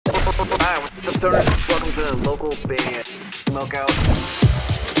Hi, what's up, stoners? Welcome to the local band Smokeout.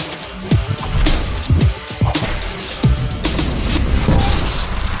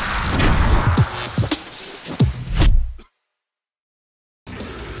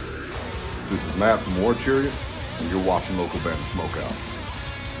 This is Matt from War Chariot, and you're watching local band Smokeout.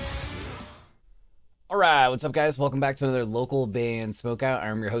 Alright, what's up guys? Welcome back to another local band Smokeout.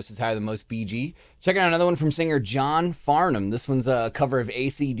 I'm your host is Higher Than Most BG. Checking out another one from singer John Farnham. This one's a cover of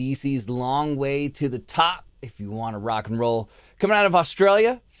AC/DC's Long Way to the Top. If you want to rock and roll. Coming out of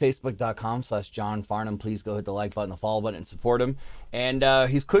Australia, facebook.com/John Farnham. Please go hit the like button, the follow button, and support him. And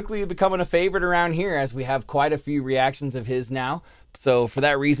he's quickly becoming a favorite around here as we have quite a few reactions of his now. So for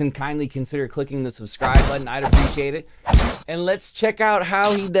that reason, kindly consider clicking the subscribe button. I'd appreciate it. And let's check out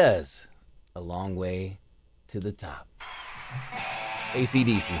how he does. A Long Way to the Top.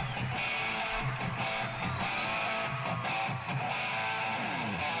 AC/DC.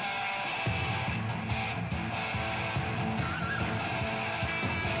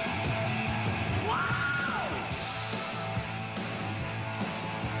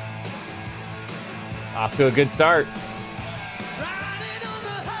 Off to a good start.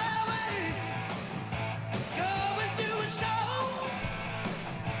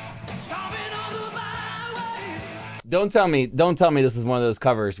 Don't tell me this is one of those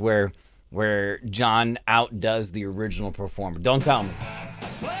covers where John outdoes the original performer. Don't tell me.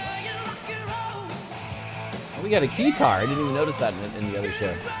 Oh, we got a guitar. I didn't even notice that in the other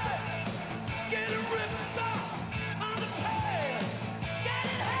show.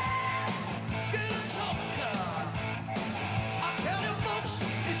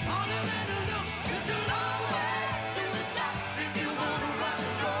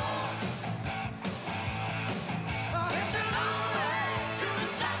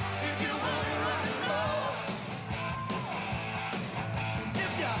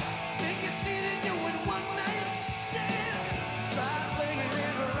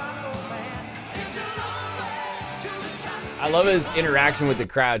 I love his interaction with the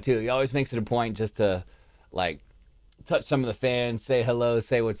crowd too. He always makes it a point just to like touch some of the fans, say hello,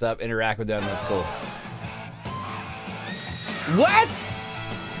 say what's up, interact with them. That's cool. What?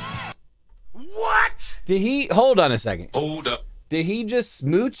 What? Did he hold on a second? Hold up. Did he just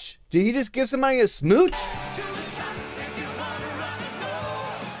smooch? Did he just give somebody a smooch?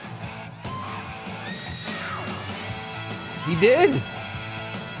 He did?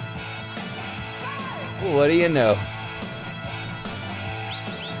 What do you know?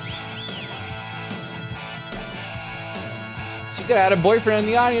 She could have had a boyfriend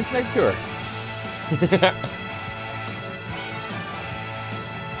in the audience next to her.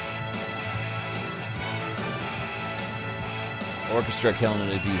 Orchestra killing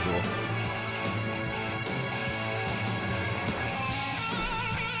it as usual.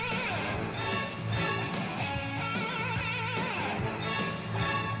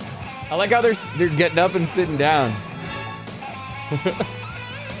 I like how they're getting up and sitting down.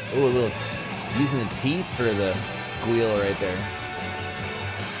 Ooh, a little using the teeth for the squeal right there.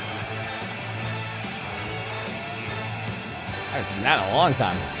 I haven't seen that in a long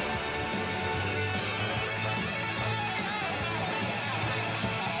time.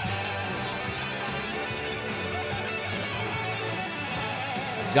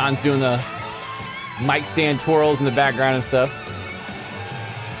 John's doing the mic stand twirls in the background and stuff.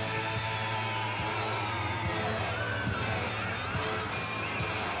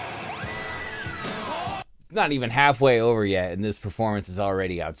 It's not even halfway over yet, and this performance is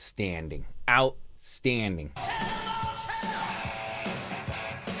already outstanding. Outstanding.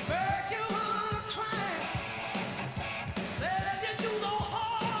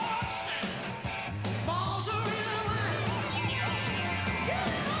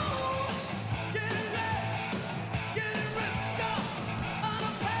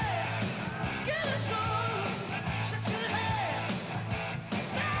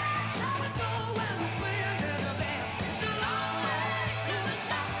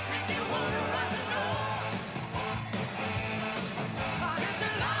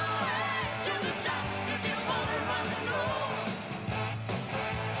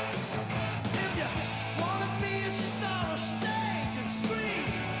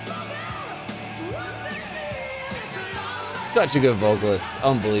 Such a good vocalist.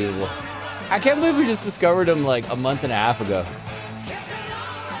 Unbelievable. I can't believe we just discovered him like a month and a half ago.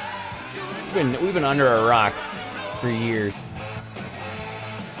 We've been under a rock for years.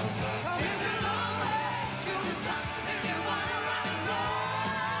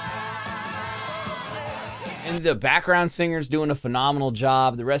 And the background singer's doing a phenomenal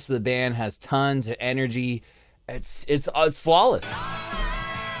job. The rest of the band has tons of energy. It's flawless.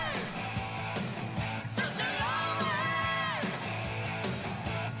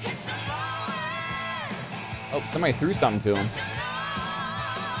 Oh, somebody threw something to him.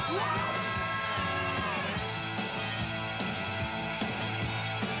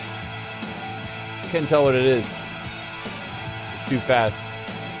 Couldn't tell what it is. It's too fast.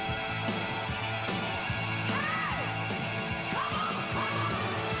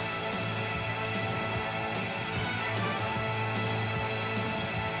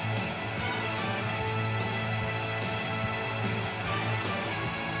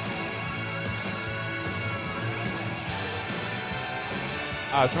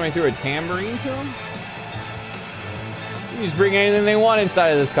 Somebody threw a tambourine to him? You can just bring anything they want inside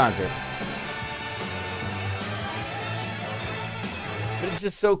of this concert. But it's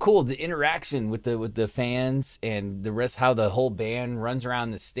just so cool, the interaction with the fans and the rest, how the whole band runs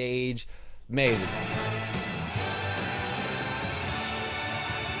around the stage. Amazing.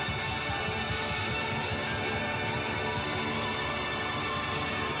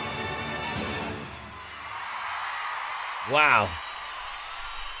 Wow.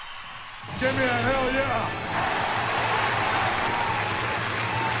 Give me a hell yeah!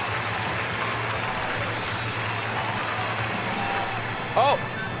 Oh!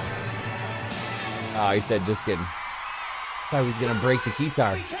 Oh, he said, just kidding. Thought he was gonna break the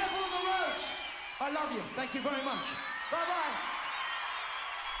guitar. Be careful on the roads. I love you. Thank you very much. Bye-bye.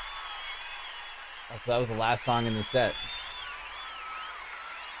 So that was the last song in the set.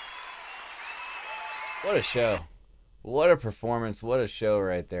 What a show. What a performance. What a show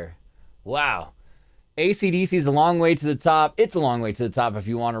right there. Wow. AC/DC's A Long Way to the Top. It's a long way to the top if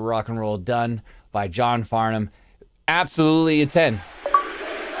you want to rock and roll, done by John Farnham. Absolutely a 10.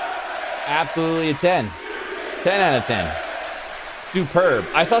 Absolutely a 10. 10 out of 10. Superb.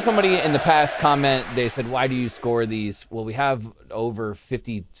 I saw somebody in the past comment, they said, why do you score these? Well, we have over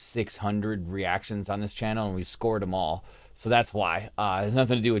 5,600 reactions on this channel, and we've scored them all. So that's why. It has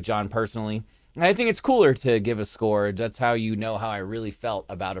nothing to do with John personally. And I think it's cooler to give a score. That's how you know how I really felt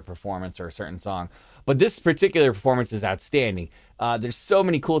about a performance or a certain song. But this particular performance is outstanding. There's so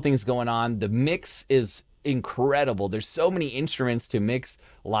many cool things going on. The mix is incredible. There's so many instruments to mix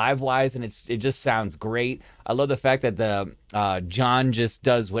live-wise, and it just sounds great. I love the fact that the John just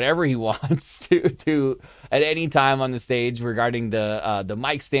does whatever he wants to at any time on the stage regarding the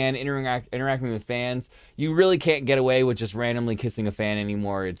mic stand, interacting with fans. You really can't get away with just randomly kissing a fan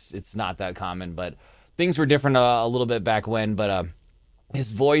anymore. It's not that common, but things were different a little bit back when. But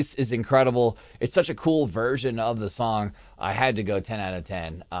his voice is incredible. It's such a cool version of the song. I had to go 10 out of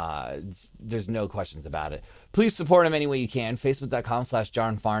 10. There's no questions about it. Please support him any way you can.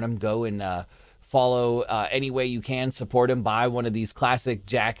 Facebook.com/John Farnham. Go and follow any way you can. Support him. Buy one of these classic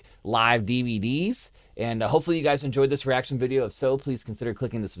Jack live DVDs. And hopefully you guys enjoyed this reaction video. If so, please consider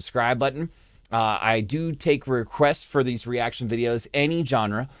clicking the subscribe button. I do take requests for these reaction videos, any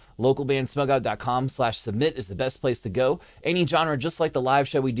genre. Localbandsmokeout.com/submit is the best place to go. Any genre, just like the live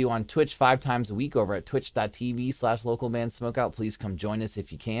show we do on Twitch 5 times a week over at twitch.tv/localbandsmokeout. Please come join us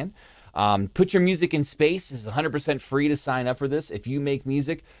if you can. Put your music in space. It's 100% free to sign up for this. If you make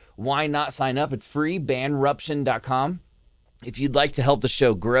music, why not sign up? It's free, bandruption.com. If you'd like to help the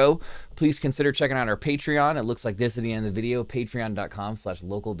show grow, please consider checking out our Patreon. It looks like this at the end of the video,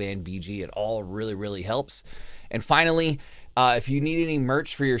 patreon.com/localbandbg. It all really, really helps. And finally, if you need any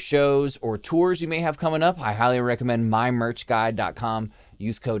merch for your shows or tours you may have coming up, I highly recommend mymerchguide.com.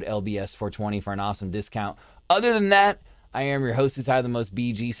 Use code LBS420 for an awesome discount. Other than that, I am your host who's higher than most,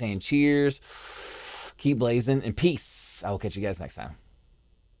 BG, saying cheers, keep blazing, and peace. I will catch you guys next time.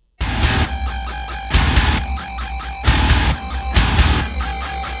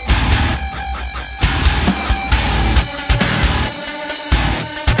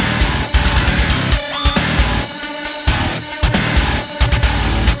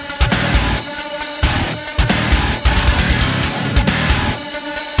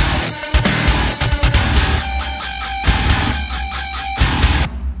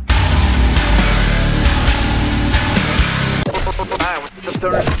 Hi, what's up,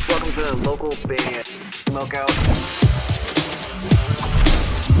 stoners? Welcome to the local band Smokeout.